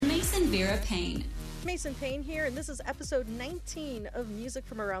Vera Paine. Mason Paine here, and this is episode 19 of Music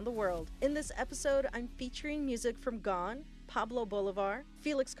from Around the World. In this episode, I'm featuring music from Gone, Pablo Bolivar,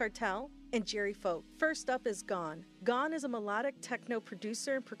 Felix Cartel, and Jerry Folk. First up is Gone. Gone is a melodic techno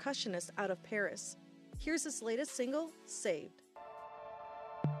producer and percussionist out of Paris. Here's his latest single, Saved.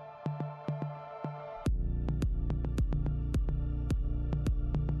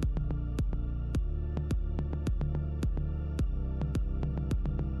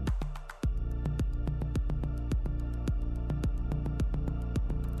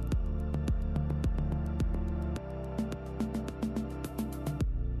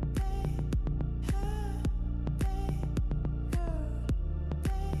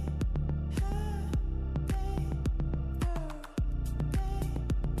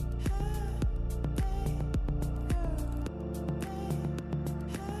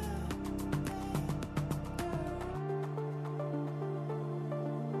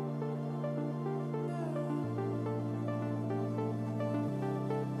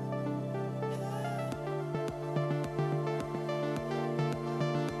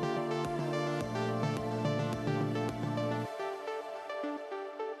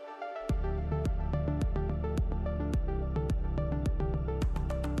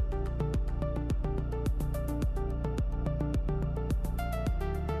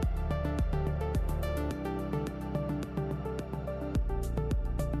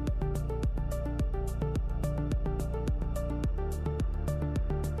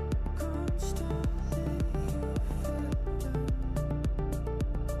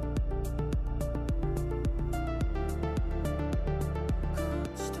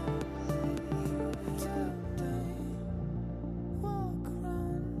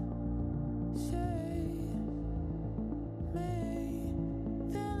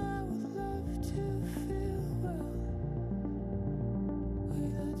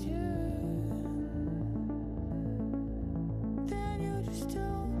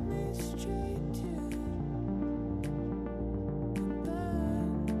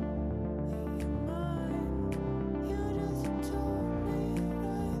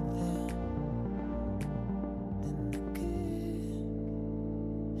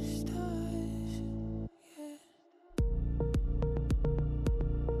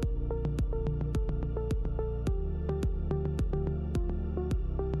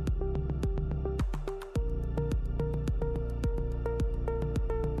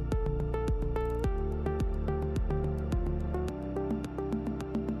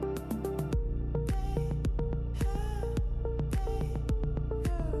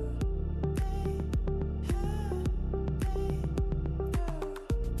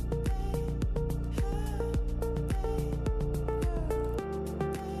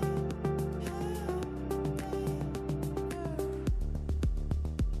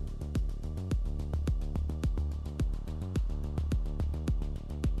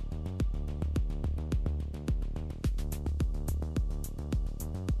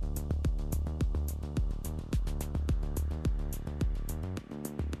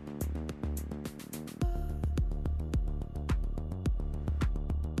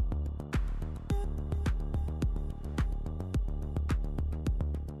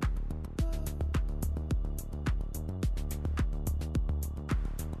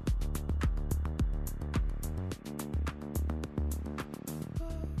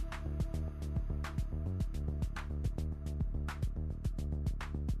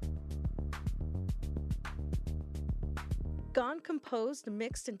 Gone composed,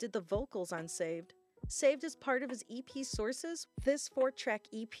 mixed, and did the vocals on Saved. Saved is part of his EP Sources. This 4-track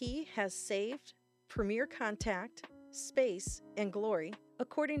EP has Saved, Premier Contact, Space, and Glory.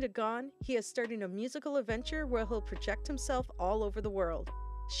 According to Gone, he is starting a musical adventure where he'll project himself all over the world.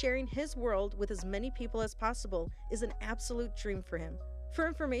 Sharing his world with as many people as possible is an absolute dream for him. For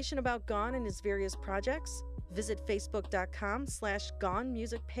information about Gone and his various projects, visit facebook.com/Gone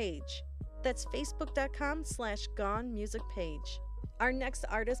Music Page. That's facebook.com/Gone Music Page. Our next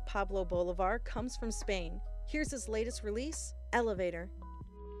artist, Pablo Bolivar, comes from Spain. Here's his latest release, Elevator.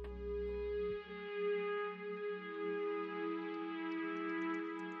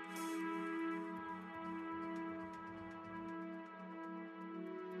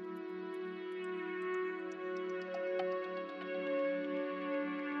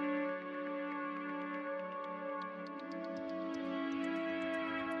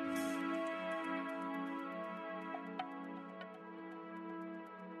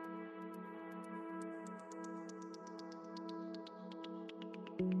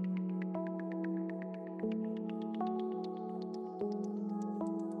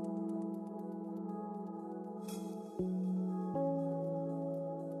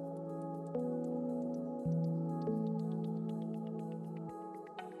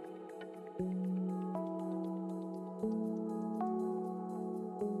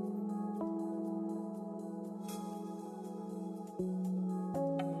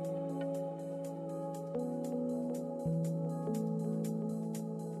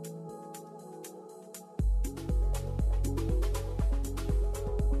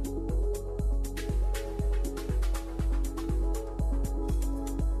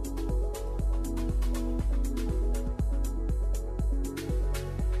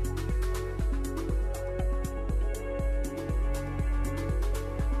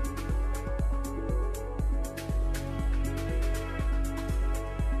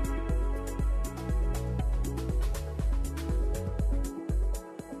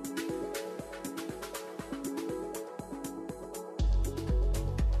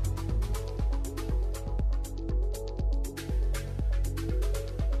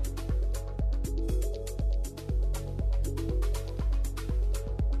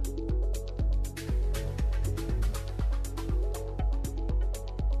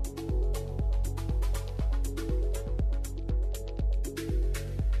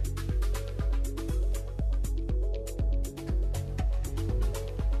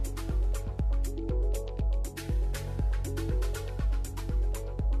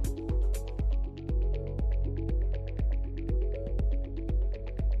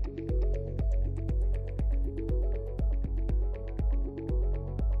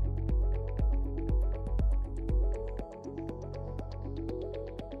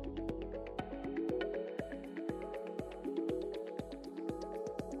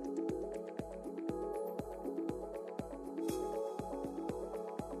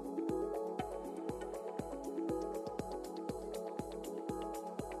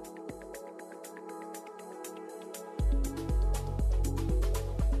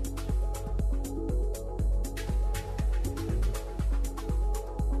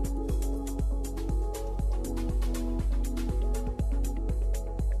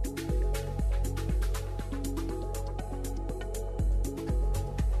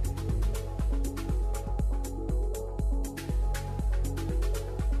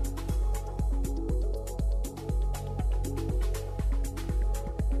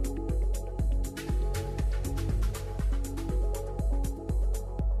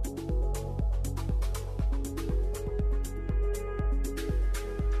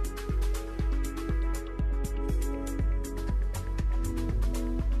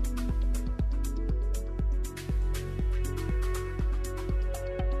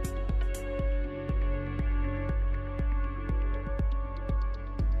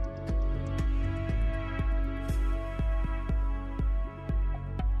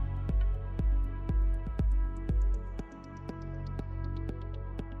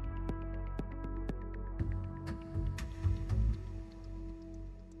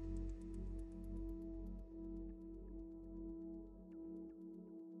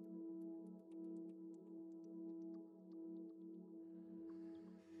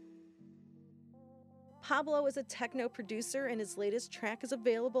 Pablo is a techno producer, and his latest track is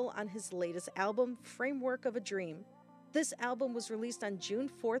available on his latest album, Framework of a Dream. This album was released on June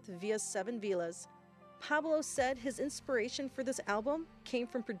 4th via 7 Vilas. Pablo said his inspiration for this album came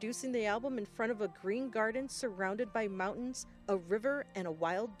from producing the album in front of a green garden surrounded by mountains, a river, and a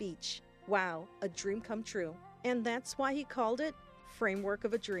wild beach. Wow, a dream come true. And that's why he called it Framework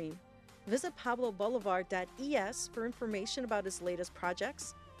of a Dream. Visit pabloboulevard.es for information about his latest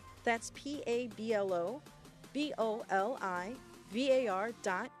projects. That's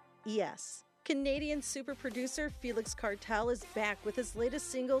pablobolivard.es. Canadian super producer Felix Cartel is back with his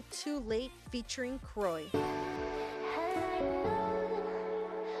latest single, Too Late, featuring Croy.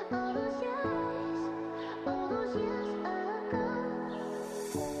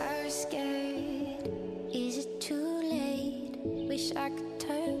 I was scared, is it too late? Wish I could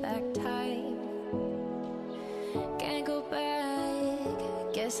turn back time. Can't go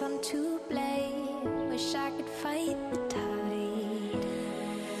back, guess I'm to blame. Wish I could fight the tide.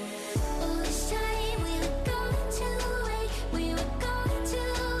 All this time we were going to wait, we were going to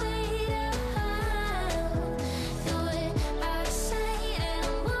wait. Thought out of sight, and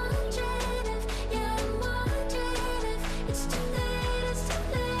I'm wondering if, yeah, I'm wondering if it's too late, it's too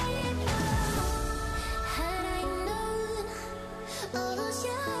late now. Had I known all those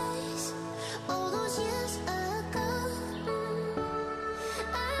years ago,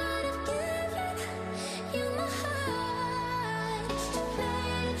 I would have given you my heart. It's too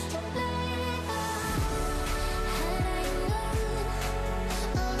late, it's too late now. Had I known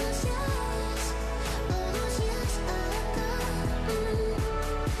all those years ago,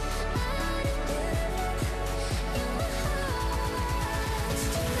 I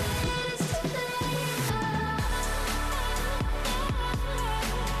would have given you my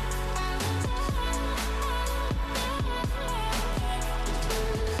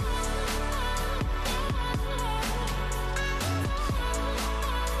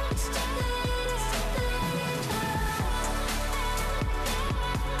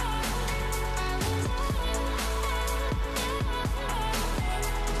heart. It's too late, it's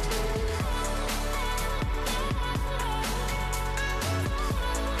too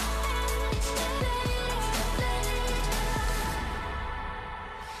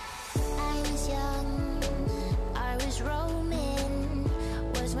I was young, I was roaming,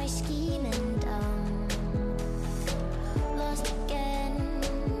 was my scheming dumb? Lost again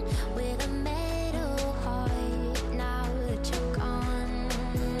with a metal heart, now that you're gone.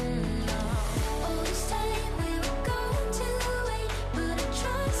 All this time we were going to wait, but I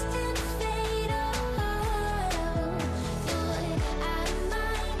trust in fate. You're out of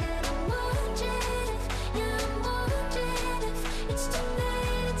mind, and I'm wondering if, yeah, I'm wondering if it's too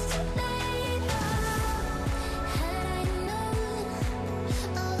late, it's too late now. Had I known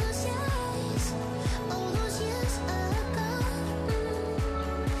all those years ago,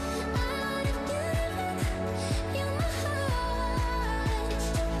 I would have given you my heart. It's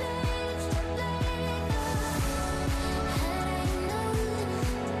too late, it's too late now. Had I known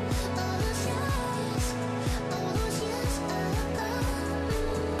all those years ago, I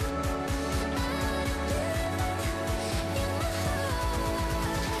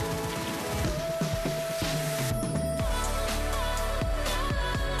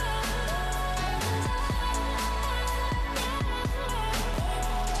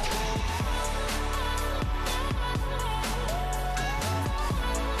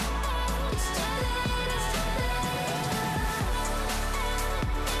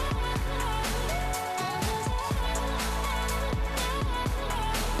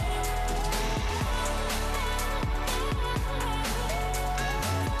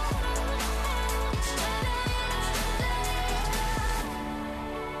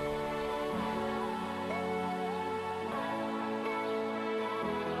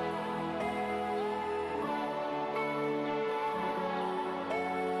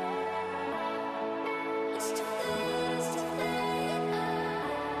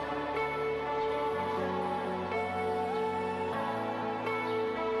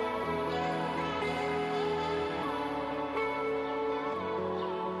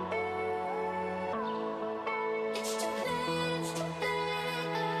would have given you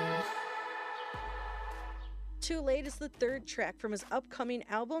my Too Late is the third track from his upcoming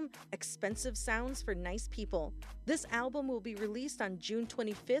album, Expensive Sounds for Nice People. This album will be released on June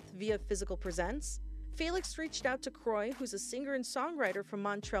 25th via Physical Presents. Felix reached out to Croy, who's a singer and songwriter from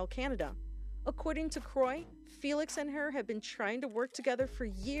Montreal, Canada. According to Croy, Felix and her have been trying to work together for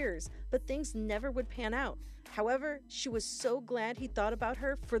years, but things never would pan out. However, she was so glad he thought about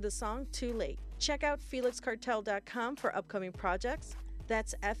her for the song Too Late. Check out felixcartel.com for upcoming projects.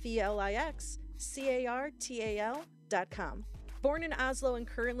 That's FELIX CARTAL.com. Born in Oslo and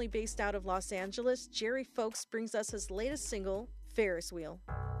currently based out of Los Angeles, Jerry Folks brings us his latest single, Ferris Wheel.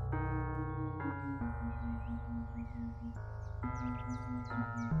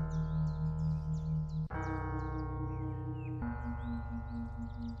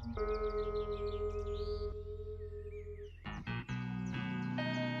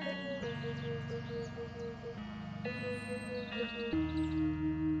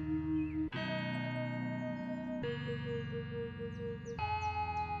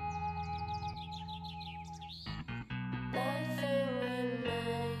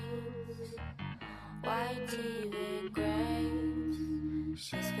 White TV graves,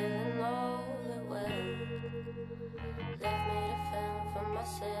 she's feeling overwhelmed. Left me to fend for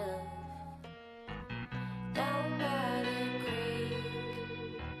myself. Down by the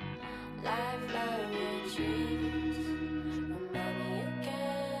creek, lifeline retreats. Remind me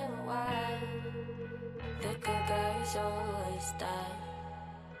again why the good guys always die.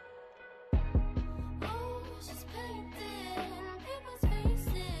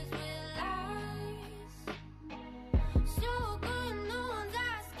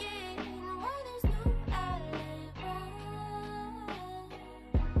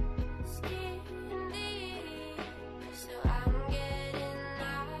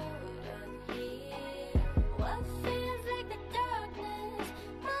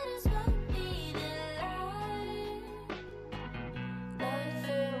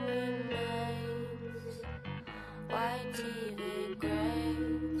 TV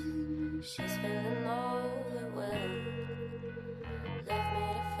graves, she's feeling overwhelmed. Left me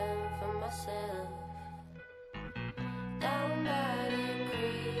to fend for myself. Down by the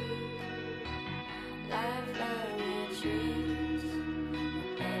creek, lifeline retreats.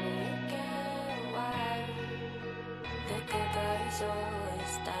 Remind me again why the good guys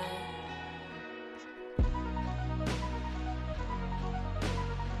always die.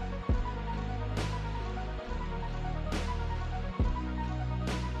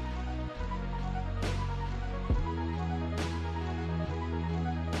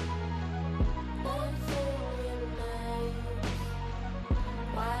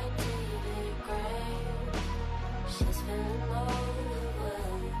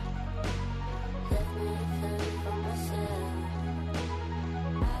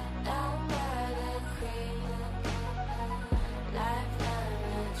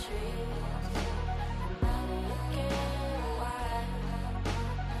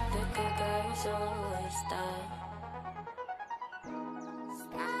 Always die.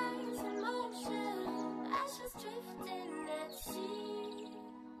 Skies in motion, ashes drifting at sea.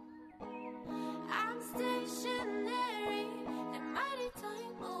 I'm stationary, the mighty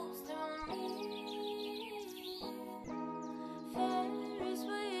time moves through me. Ferris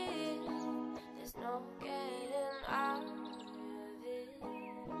wheel, there's no getting out of it.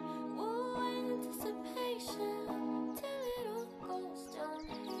 Ooh, anticipation till it all goes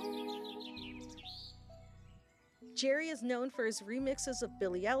downhill. Jerry is known for his remixes of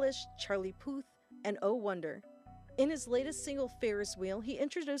Billie Eilish, Charlie Puth, and Oh Wonder. In his latest single, Ferris Wheel, he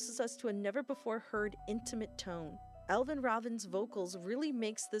introduces us to a never-before-heard intimate tone. Alvin Robin's vocals really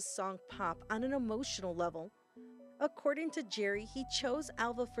makes this song pop on an emotional level. According to Jerry, he chose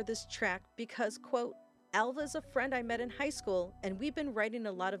Alva for this track because, quote, Alva is a friend I met in high school, and we've been writing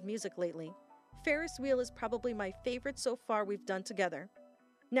a lot of music lately. Ferris Wheel is probably my favorite so far we've done together.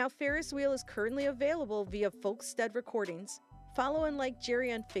 Now, Ferris Wheel is currently available via Folkstead Recordings. Follow and like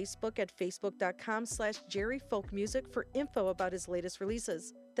Jerry on Facebook at facebook.com/JerryFolkMusic for info about his latest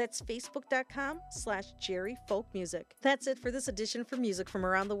releases. That's facebook.com/JerryFolkMusic. That's it for this edition for Music from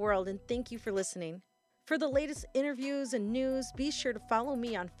Around the World, and thank you for listening. For the latest interviews and news, be sure to follow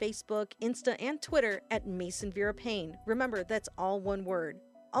me on Facebook, Insta, and Twitter at Mason Vera Paine. Remember, that's all one word.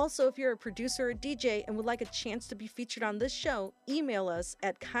 Also, if you're a producer or DJ and would like a chance to be featured on this show, email us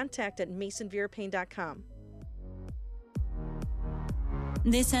at contact@masonverapaine.com.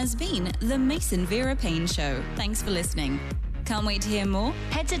 This has been The Mason Vera Paine Show. Thanks for listening. Can't wait to hear more?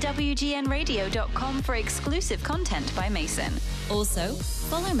 Head to WGNradio.com for exclusive content by Mason. Also,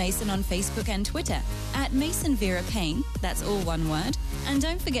 follow Mason on Facebook and Twitter at Mason Vera Paine, that's all one word, and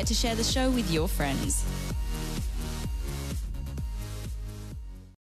don't forget to share the show with your friends.